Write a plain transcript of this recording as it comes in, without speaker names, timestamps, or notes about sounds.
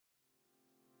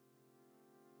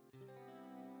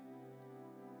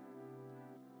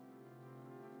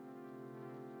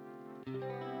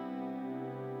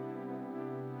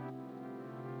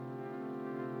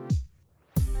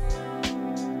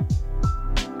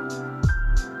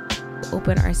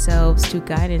open ourselves to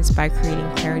guidance by creating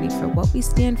clarity for what we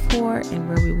stand for and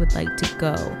where we would like to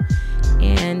go.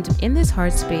 And in this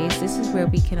heart space, this is where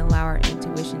we can allow our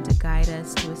intuition to guide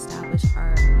us to establish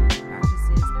our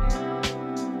practices.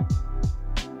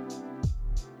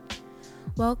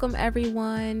 Welcome,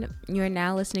 everyone. You're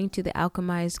now listening to the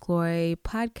Alchemized Glory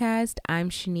podcast. I'm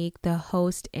Shanique, the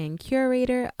host and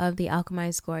curator of the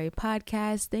Alchemized Glory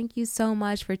podcast. Thank you so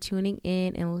much for tuning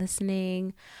in and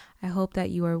listening. I hope that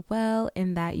you are well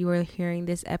and that you are hearing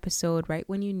this episode right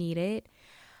when you need it.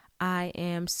 I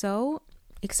am so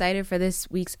excited for this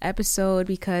week's episode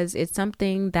because it's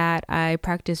something that I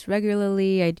practice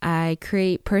regularly. I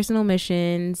create personal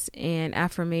missions and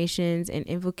affirmations and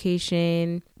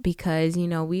invocation because,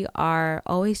 we are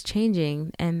always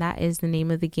changing, and that is the name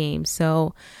of the game.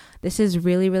 So this is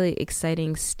really, really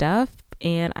exciting stuff.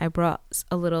 And I brought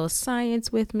a little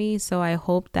science with me. So I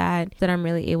hope that I'm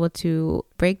really able to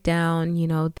break down,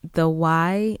 the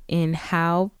why and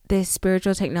how this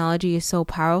spiritual technology is so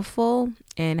powerful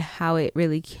and how it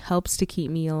really helps to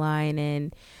keep me aligned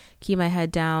and keep my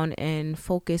head down and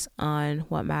focus on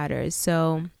what matters.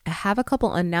 So I have a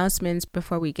couple announcements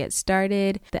before we get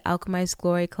started. The Alchemized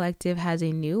Glory Collective has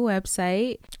a new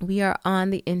website. We are on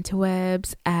the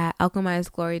interwebs at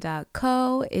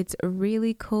alchemizedglory.co. It's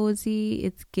really cozy.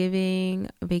 It's giving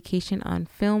vacation on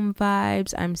film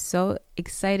vibes. I'm so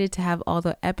excited to have all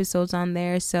the episodes on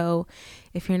there. So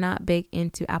if you're not big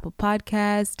into Apple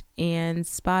Podcast and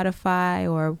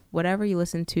Spotify or whatever you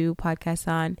listen to podcasts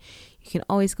on, you can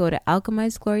always go to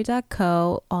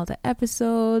alchemizedglory.co. All the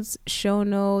episodes, show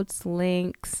notes,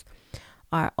 links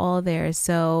are all there.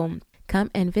 So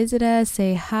come and visit us,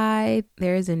 say hi.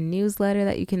 There is a newsletter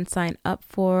that you can sign up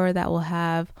for that will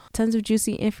have tons of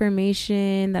juicy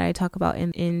information that I talk about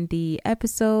in the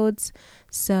episodes.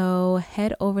 So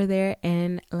head over there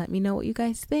and let me know what you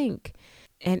guys think.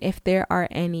 And if there are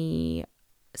any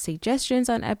suggestions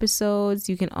on episodes,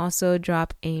 you can also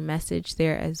drop a message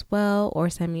there as well, or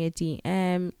send me a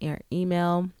DM or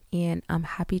email, and I'm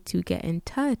happy to get in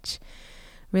touch.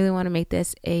 Really want to make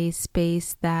this a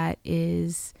space that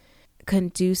is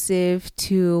conducive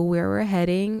to where we're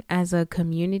heading as a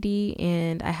community,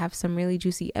 and I have some really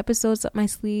juicy episodes up my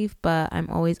sleeve, but I'm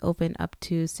always open up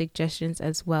to suggestions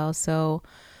as well. So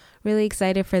really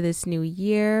excited for this new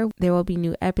year. There will be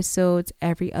new episodes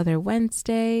every other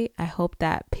Wednesday. I hope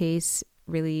that pace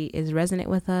really is resonant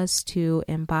with us to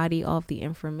embody all of the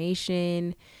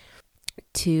information,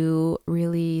 to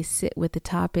really sit with the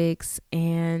topics,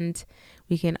 and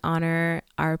we can honor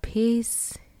our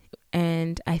pace.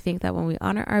 And I think that when we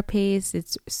honor our pace,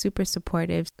 it's super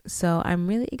supportive. So I'm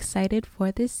really excited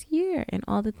for this year and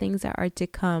all the things that are to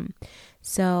come.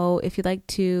 So if you'd like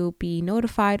to be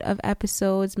notified of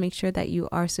episodes, make sure that you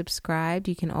are subscribed.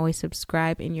 You can always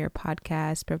subscribe in your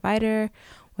podcast provider,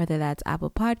 whether that's Apple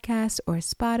Podcasts or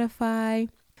Spotify.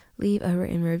 Leave a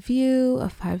written review. A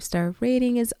 5-star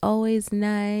rating is always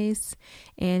nice.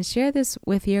 And share this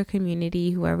with your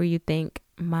community, whoever you think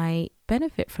might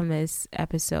benefit from this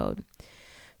episode.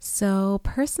 So,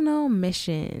 personal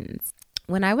missions.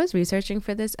 When I was researching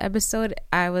for this episode,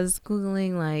 I was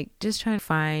Googling, just trying to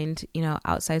find,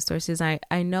 outside sources.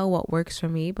 I know what works for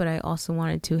me, but I also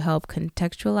wanted to help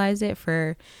contextualize it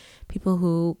for people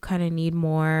who kind of need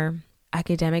more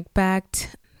academic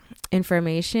backed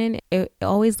information. It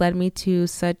always led me to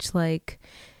such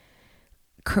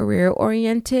career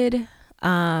oriented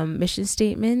mission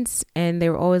statements, and they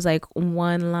were always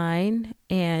one line.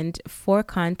 And for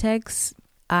context,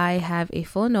 I have a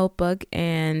full notebook,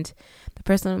 and the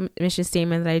personal mission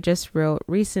statement that I just wrote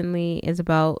recently is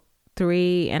about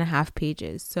 3.5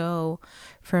 pages. So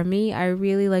for me, I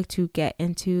really like to get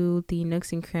into the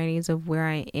nooks and crannies of where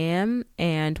I am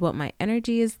and what my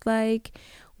energy is like,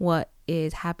 what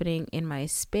is happening in my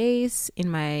space,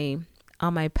 on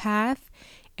my path,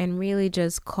 and really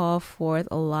just call forth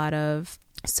a lot of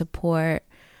support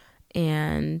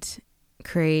and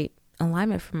create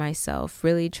alignment for myself.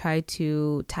 Really try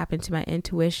to tap into my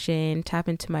intuition, tap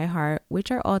into my heart, which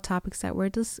are all topics that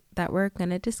we're going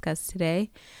to discuss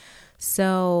today.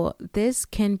 So this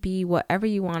can be whatever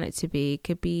you want it to be. It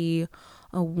could be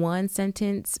a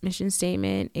 1-sentence mission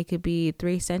statement. It could be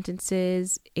 3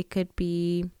 sentences. It could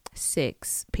be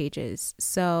 6 pages.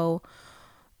 So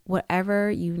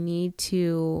whatever you need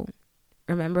to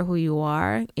remember who you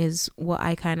are is what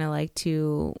I kind of like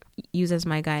to use as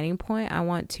my guiding point. I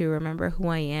want to remember who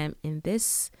I am in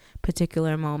this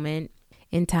particular moment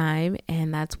in time,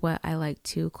 and that's what I like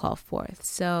to call forth.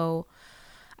 So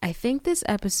I think this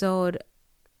episode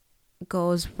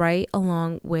goes right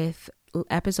along with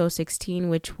episode 16,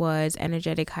 which was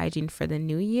energetic hygiene for the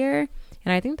new year.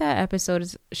 And I think that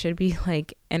episode should be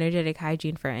like energetic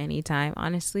hygiene for any time,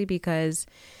 honestly, because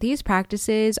these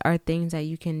practices are things that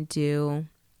you can do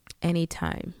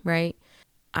anytime, right?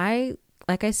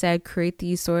 Like I said, create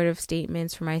these sort of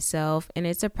statements for myself, and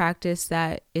it's a practice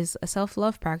that is a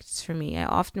self-love practice for me. I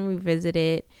often revisit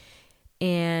it,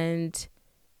 and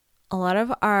a lot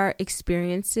of our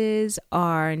experiences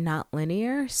are not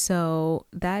linear, so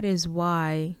that is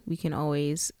why we can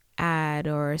always add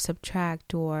or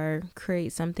subtract or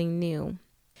create something new.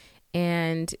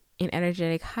 And in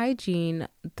energetic hygiene,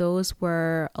 those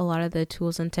were a lot of the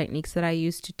tools and techniques that I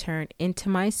used to turn into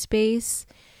my space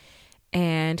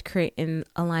and create an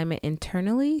alignment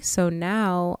internally. So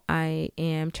now I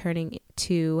am turning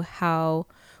to how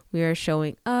we are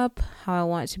showing up, how I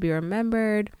want to be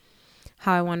remembered,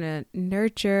 how I want to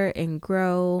nurture and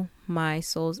grow my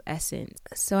soul's essence.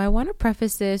 So I want to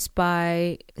preface this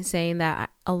by saying that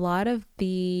a lot of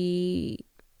the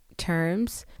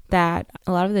terms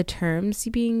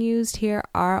being used here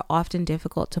are often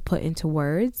difficult to put into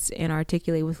words and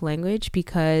articulate with language,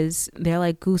 because they're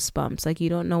like goosebumps. Like, you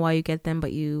don't know why you get them,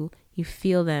 but you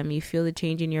feel them. You feel the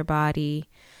change in your body.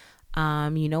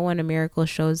 You know when a miracle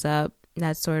shows up,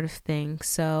 that sort of thing.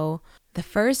 So the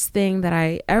first thing that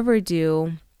I ever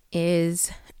do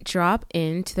is drop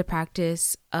into the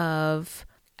practice of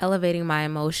elevating my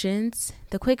emotions.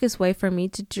 The quickest way for me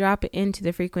to drop into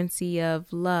the frequency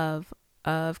of love,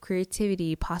 of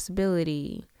creativity,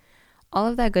 possibility, all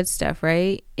of that good stuff,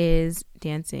 right, is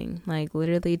dancing. Like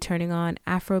literally turning on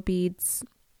Afro beats,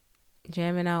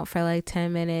 jamming out for like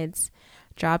 10 minutes,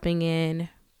 dropping in,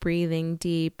 breathing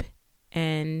deep,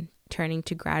 and turning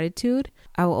to gratitude.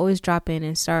 I will always drop in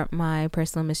and start my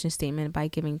personal mission statement by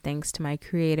giving thanks to my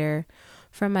creator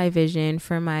for my vision,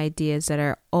 for my ideas that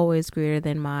are always greater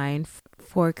than mine,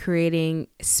 for creating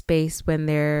space when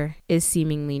there is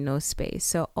seemingly no space.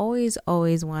 So always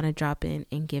want to drop in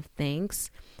and give thanks.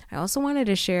 I also wanted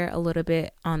to share a little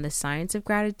bit on the science of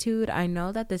gratitude. I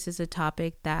know that this is a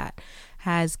topic that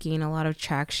has gained a lot of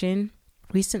traction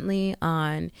recently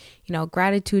on,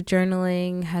 gratitude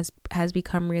journaling has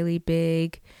become really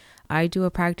big. I do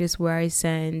a practice where I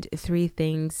send 3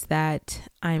 things that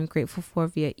I'm grateful for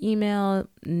via email.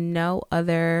 No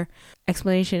other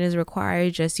explanation is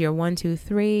required, just your 1, 2,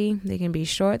 3. They can be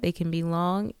short, they can be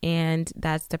long, and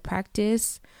that's the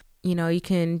practice. You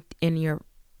can, in your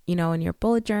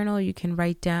bullet journal, you can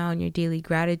write down your daily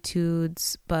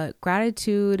gratitudes, but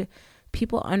gratitude,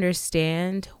 people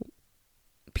understand.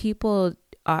 People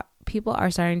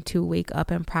are starting to wake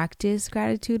up and practice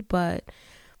gratitude, but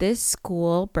this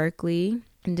school, Berkeley,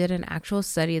 did an actual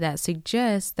study that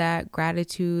suggests that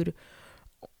gratitude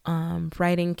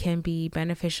writing can be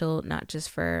beneficial not just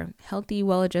for healthy,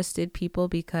 well-adjusted people,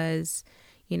 because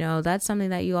that's something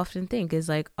that you often think is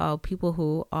like, oh, people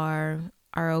who are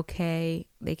okay,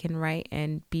 they can write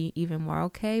and be even more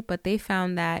okay. But they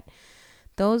found that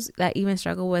those that even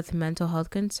struggle with mental health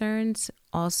concerns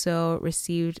also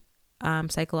received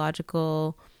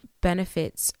psychological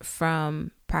benefits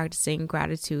from practicing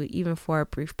gratitude, even for a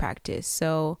brief practice.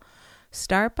 So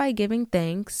start by giving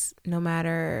thanks, no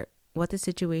matter what the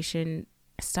situation.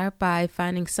 Start by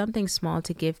finding something small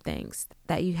to give thanks,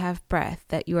 that you have breath,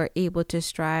 that you are able to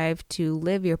strive to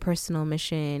live your personal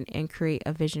mission and create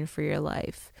a vision for your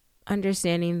life.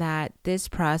 Understanding that this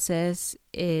process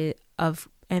of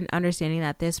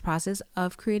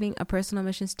creating a personal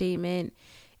mission statement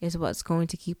is what's going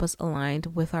to keep us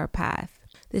aligned with our path.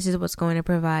 This is what's going to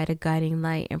provide a guiding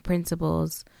light and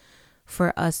principles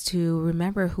for us to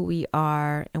remember who we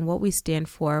are and what we stand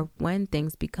for when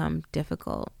things become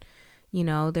difficult.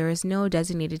 There is no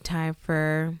designated time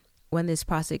for when this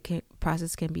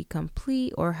process can be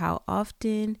complete or how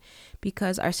often,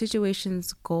 because our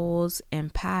situations, goals,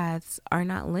 and paths are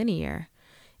not linear.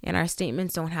 And our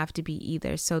statements don't have to be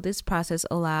either. So this process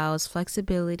allows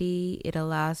flexibility, it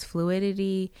allows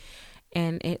fluidity,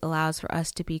 and it allows for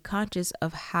us to be conscious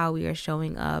of how we are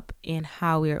showing up and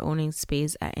how we are owning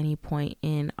space at any point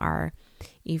in our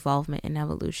evolvement and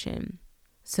evolution.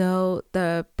 So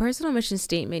the personal mission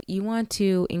statement, you want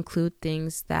to include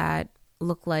things that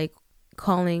look like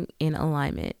calling in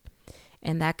alignment.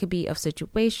 And that could be of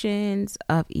situations,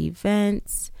 of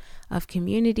events, of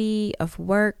community, of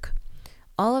work.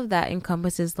 All of that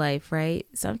encompasses life, right?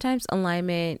 Sometimes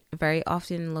alignment very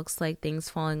often looks like things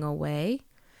falling away.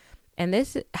 And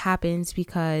this happens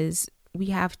because we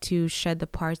have to shed the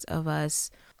parts of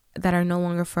us that are no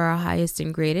longer for our highest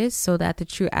and greatest so that the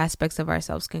true aspects of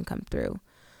ourselves can come through.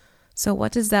 So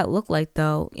what does that look like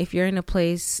though? If you're in a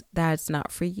place that's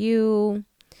not for you,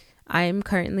 I'm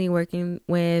currently working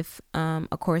with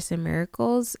A Course in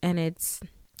Miracles, and it's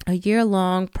a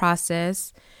year-long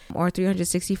process or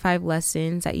 365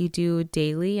 lessons that you do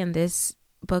daily. And this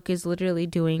book is literally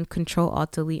doing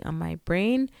Control-Alt-Delete on my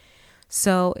brain.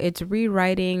 So it's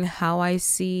rewriting how I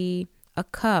see a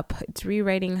cup. It's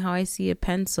rewriting how I see a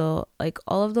pencil. Like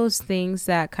all of those things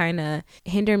that kind of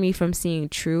hinder me from seeing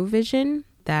true vision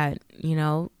that,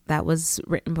 that was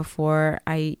written before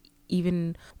I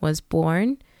even was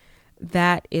born.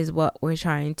 That is what we're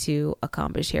trying to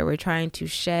accomplish here. We're trying to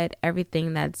shed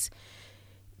everything that's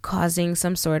causing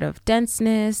some sort of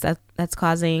denseness, that's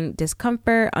causing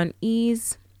discomfort,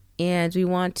 unease. And we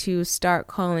want to start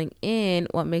calling in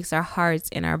what makes our hearts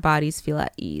and our bodies feel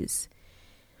at ease.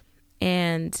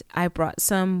 And I brought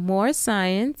some more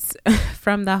science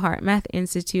from the HeartMath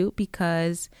Institute,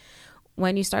 because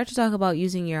when you start to talk about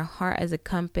using your heart as a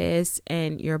compass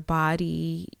and your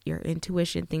body, your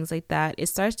intuition, things like that, it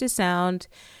starts to sound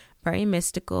very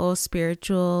mystical,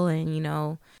 spiritual,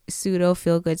 and, pseudo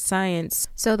feel-good science.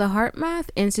 So the HeartMath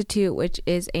Institute, which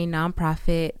is a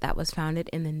nonprofit that was founded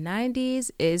in the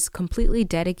 90s, is completely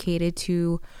dedicated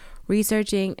to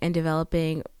researching and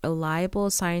developing reliable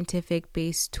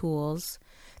scientific-based tools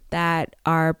that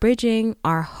are bridging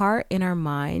our heart and our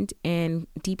mind and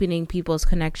deepening people's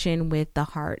connection with the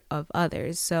heart of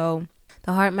others. So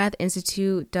the HeartMath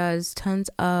Institute does tons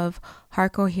of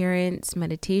heart coherence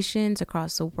meditations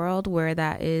across the world, where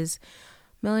that is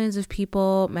millions of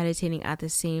people meditating at the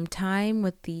same time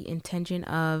with the intention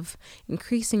of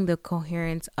increasing the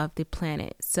coherence of the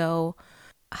planet. So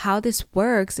how this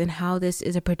works and how this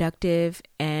is a productive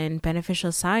and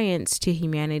beneficial science to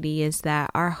humanity is that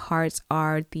our hearts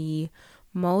are the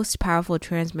most powerful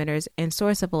transmitters and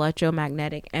source of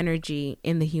electromagnetic energy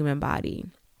in the human body.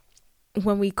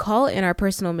 When we call in our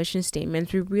personal mission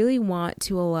statements, we really want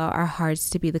to allow our hearts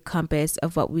to be the compass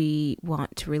of what we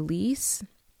want to release.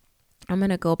 I'm going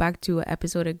to go back to an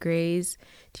episode of Grey's.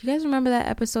 Do you guys remember that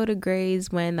episode of Grey's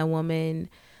when the woman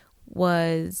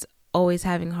was always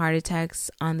having heart attacks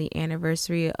on the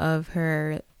anniversary of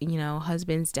her,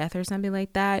 husband's death or something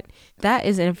like that? That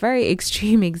is a very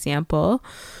extreme example,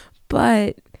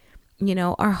 but,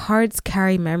 our hearts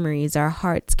carry memories. Our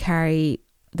hearts carry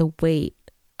the weight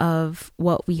of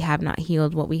what we have not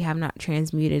healed, what we have not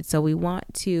transmuted. So we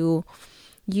want to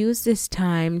use this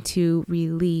time to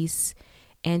release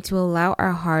and to allow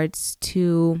our hearts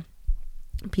to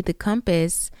be the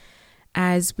compass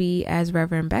as we, as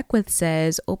Reverend Beckwith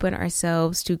says, open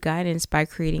ourselves to guidance by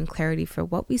creating clarity for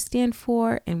what we stand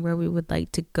for and where we would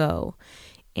like to go.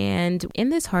 And in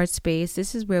this heart space,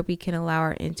 this is where we can allow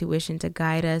our intuition to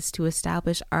guide us to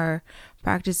establish our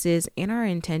practices and our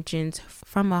intentions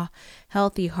from a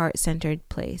healthy heart-centered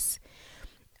place.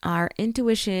 Our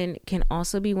intuition can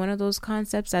also be one of those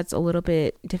concepts that's a little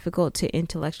bit difficult to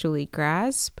intellectually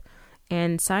grasp.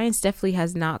 And science definitely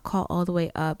has not caught all the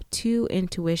way up to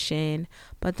intuition,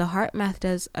 but the HeartMath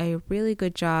does a really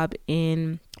good job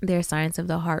in their Science of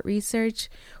the Heart research,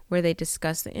 where they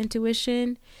discuss the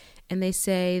intuition. And they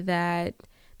say that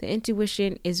the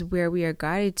intuition is where we are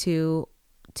guided to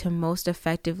most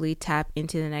effectively tap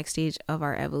into the next stage of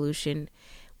our evolution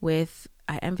with,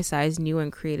 I emphasize, new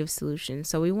and creative solutions.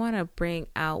 So we want to bring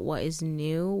out what is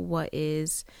new, what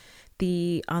is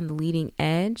on the leading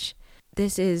edge.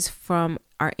 This is from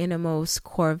our innermost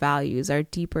core values, our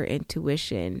deeper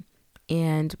intuition,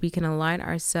 and we can align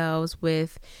ourselves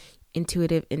with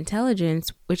intuitive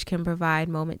intelligence, which can provide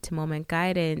moment-to-moment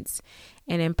guidance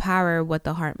and empower what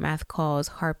the HeartMath calls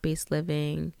heart-based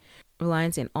living,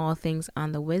 reliance in all things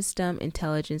on the wisdom,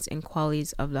 intelligence, and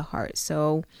qualities of the heart.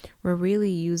 So we're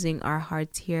really using our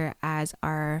hearts here as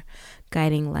our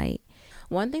guiding light.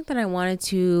 One thing that I wanted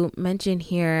to mention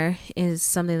here is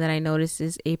something that I noticed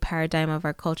is a paradigm of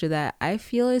our culture that I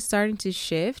feel is starting to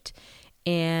shift,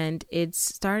 and it's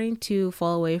starting to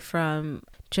fall away from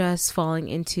just falling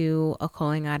into a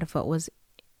calling out of what was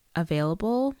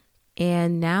available.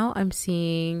 And now I'm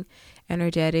seeing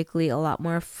energetically a lot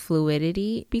more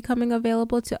fluidity becoming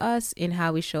available to us in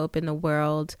how we show up in the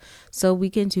world. So we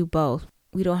can do both.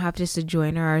 We don't have to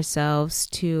subjoin ourselves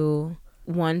to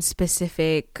one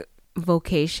specific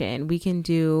vocation. We can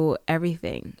do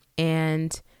everything,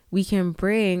 and we can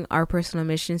bring our personal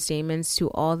mission statements to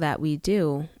all that we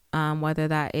do, whether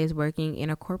that is working in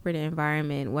a corporate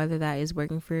environment, whether that is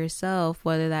working for yourself,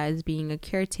 whether that is being a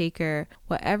caretaker,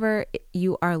 whatever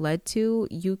you are led to,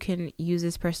 you can use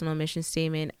this personal mission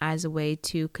statement as a way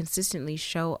to consistently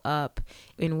show up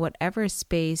in whatever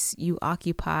space you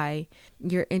occupy.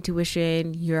 Your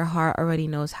intuition, your heart already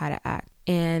knows how to act.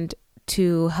 And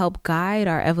to help guide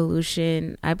our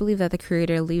evolution, I believe that the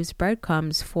Creator leaves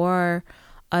breadcrumbs for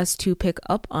us to pick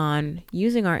up on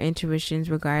using our intuitions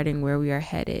regarding where we are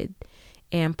headed.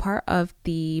 And part of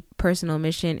the personal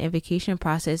mission invocation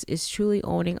process is truly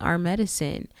owning our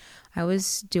medicine. I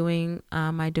was doing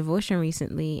my devotion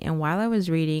recently, and while I was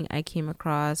reading, I came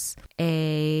across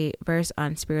a verse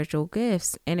on spiritual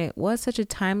gifts, and it was such a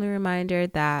timely reminder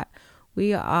that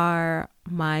we are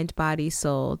mind, body,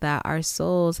 soul, that our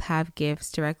souls have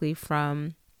gifts directly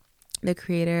from the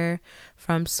Creator,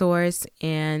 from Source,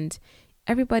 and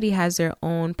everybody has their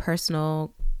own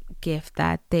personal gift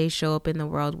that they show up in the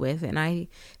world with. And I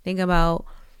think about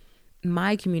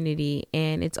my community,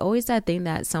 and it's always that thing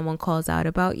that someone calls out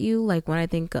about you. Like when I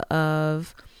think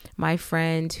of my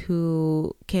friend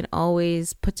who can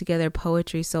always put together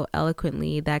poetry so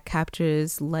eloquently that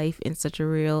captures life in such a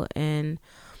real and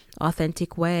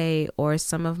authentic way, or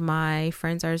some of my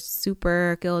friends are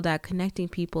super skilled at connecting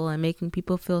people and making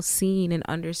people feel seen and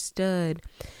understood.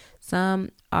 Some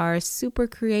are super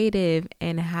creative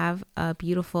and have a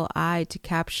beautiful eye to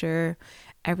capture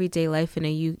everyday life in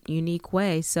a unique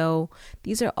way. So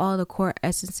these are all the core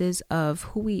essences of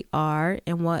who we are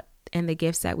and the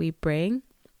gifts that we bring.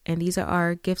 And these are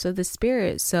our gifts of the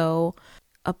spirit. So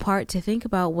a part to think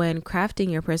about when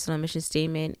crafting your personal mission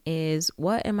statement is,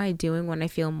 what am I doing when I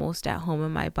feel most at home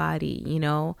in my body? You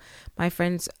know, my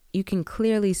friends, you can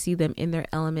clearly see them in their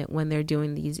element when they're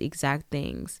doing these exact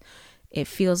things. It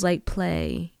feels like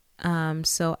play.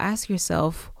 So ask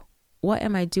yourself, what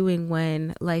am I doing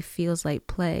when life feels like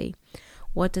play?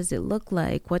 What does it look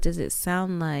like? What does it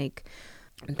sound like?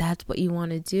 That's what you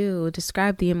want to do.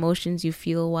 Describe the emotions you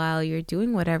feel while you're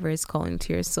doing whatever is calling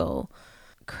to your soul.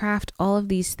 Craft all of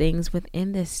these things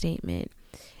within this statement.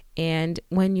 And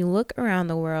when you look around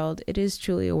the world, it is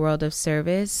truly a world of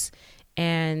service.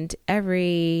 And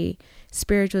every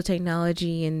spiritual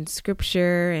technology and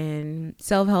scripture and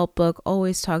self-help book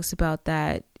always talks about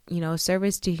that. You know,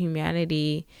 service to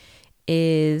humanity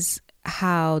is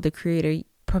how the Creator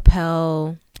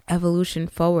propel evolution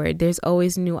forward. There's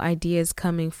always new ideas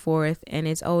coming forth, and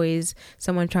it's always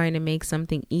someone trying to make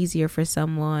something easier for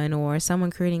someone, or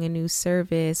someone creating a new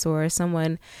service, or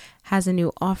someone has a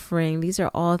new offering. These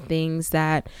are all things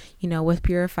that, you know, with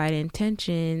purified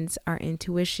intentions, our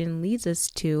intuition leads us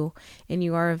to, and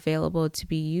you are available to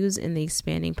be used in the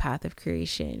expanding path of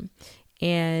creation.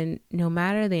 And no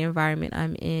matter the environment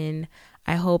I'm in,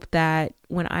 I hope that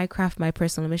when I craft my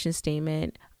personal mission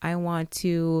statement, I want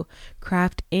to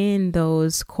craft in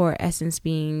those core essence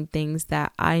being things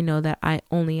that I know that I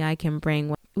can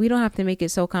bring. We don't have to make it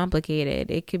so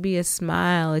complicated. It could be a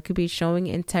smile. It could be showing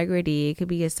integrity. It could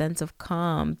be a sense of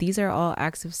calm. These are all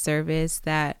acts of service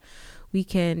that we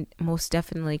can most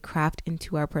definitely craft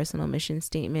into our personal mission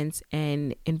statements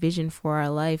and envision for our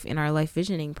life in our life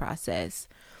visioning process.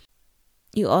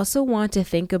 You also want to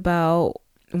think about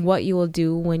what you will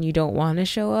do when you don't want to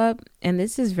show up. And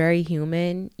this is very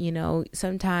human. You know,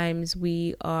 sometimes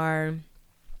we are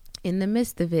in the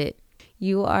midst of it.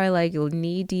 You are like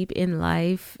knee deep in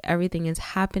life. Everything is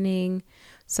happening.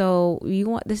 So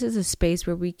this is a space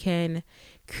where we can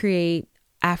create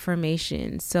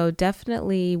affirmations. So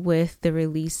definitely with the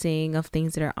releasing of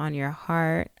things that are on your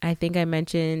heart. I think I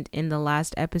mentioned in the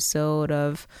last episode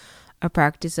of a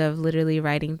practice of literally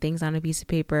writing things on a piece of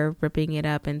paper, ripping it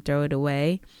up and throw it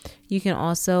away. You can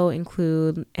also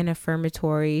include an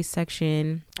affirmatory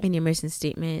section in your mission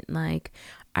statement, like,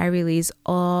 I release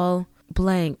all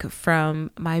blank from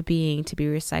my being to be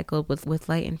recycled with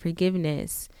light and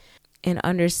forgiveness. And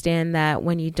understand that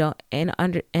when you don't, and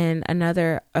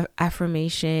another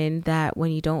affirmation, that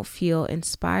when you don't feel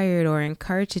inspired or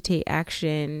encouraged to take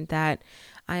action, that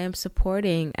I am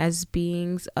supporting, as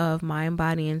beings of mind,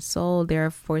 body, and soul, there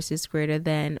are forces greater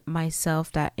than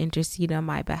myself that intercede on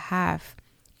my behalf.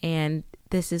 And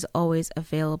this is always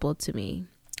available to me.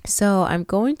 So I'm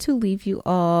going to leave you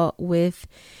all with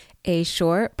a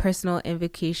short personal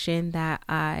invocation that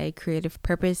I created for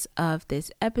purpose of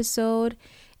this episode.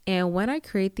 And when I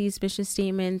create these mission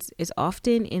statements, it's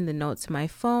often in the notes of my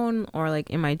phone or like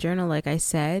in my journal, like I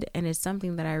said, and it's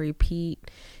something that I repeat,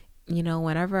 you know,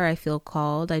 whenever I feel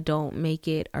called. I don't make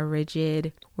it a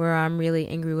rigid where I'm really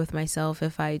angry with myself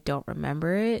if I don't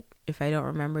remember it, if I don't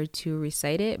remember to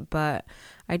recite it. But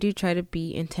I do try to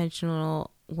be intentional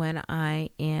when I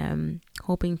am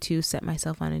hoping to set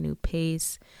myself on a new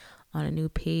pace, on a new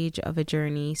page of a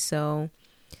journey. So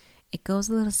it goes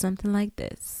a little something like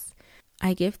this.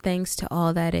 I give thanks to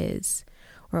all that is,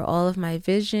 where all of my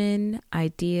vision,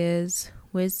 ideas,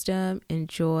 wisdom, and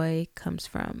joy comes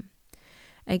from.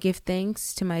 I give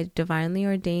thanks to my divinely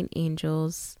ordained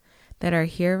angels that are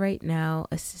here right now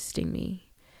assisting me.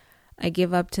 I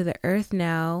give up to the earth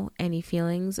now any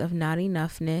feelings of not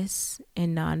enoughness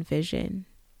and non-vision.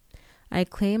 I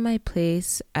claim my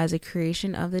place as a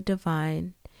creation of the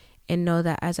divine and know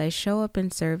that as I show up in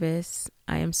service,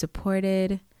 I am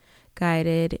supported,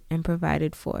 guided, and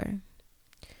provided for.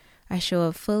 I show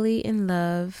up fully in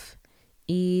love,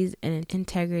 ease, and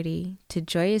integrity to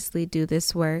joyously do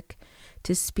this work,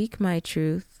 to speak my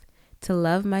truth, to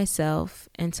love myself,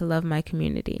 and to love my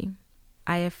community.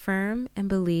 I affirm and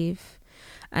believe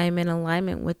I am in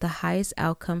alignment with the highest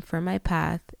outcome for my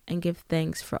path and give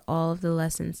thanks for all of the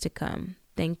lessons to come.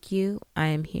 Thank you. I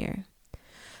am here.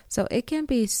 So it can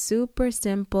be super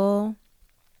simple.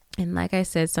 And like I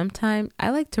said, sometimes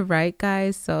I like to write,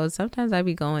 guys. So sometimes I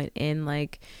be going in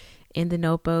the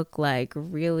notebook,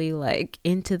 really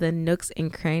into the nooks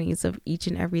and crannies of each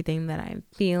and everything that I'm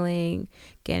feeling,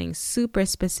 getting super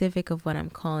specific of what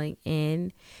I'm calling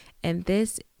in. And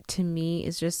this to me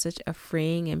is just such a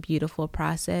freeing and beautiful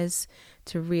process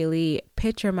to really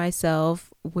picture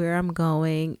myself where I'm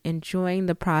going, enjoying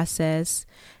the process,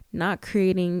 not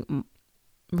creating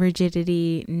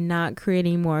rigidity, not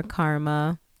creating more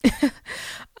karma,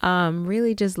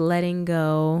 really just letting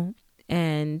go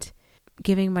and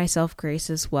giving myself grace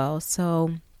as well.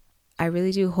 So I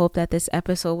really do hope that this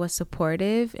episode was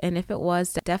supportive. And if it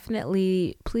was,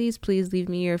 definitely, please leave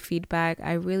me your feedback.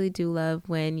 I really do love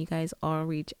when you guys all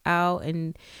reach out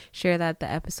and share that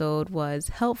the episode was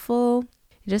helpful.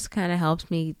 It just kind of helps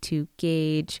me to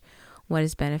gauge what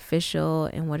is beneficial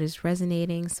and what is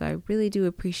resonating. So I really do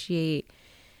appreciate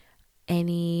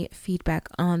any feedback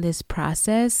on this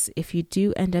process if you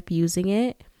do end up using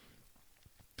it.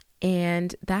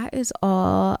 And that is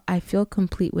all. I feel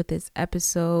complete with this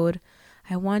episode.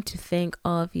 I want to thank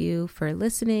all of you for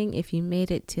listening. If you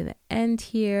made it to the end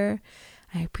here,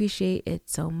 I appreciate it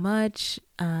so much.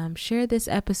 Share this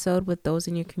episode with those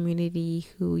in your community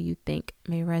who you think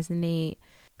may resonate.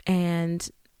 And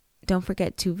don't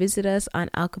forget to visit us on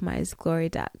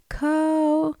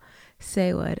alchemizedglory.co.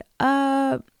 Say what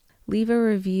up. Leave a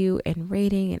review and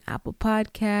rating in Apple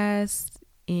Podcasts,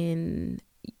 in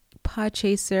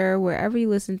Podchaser, wherever you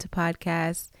listen to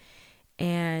podcasts.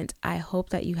 And I hope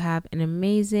that you have an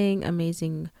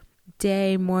amazing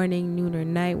day, morning, noon, or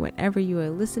night, whenever you are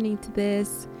listening to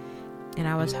this. And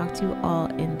I will talk to you all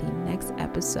in the next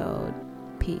episode.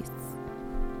 Peace.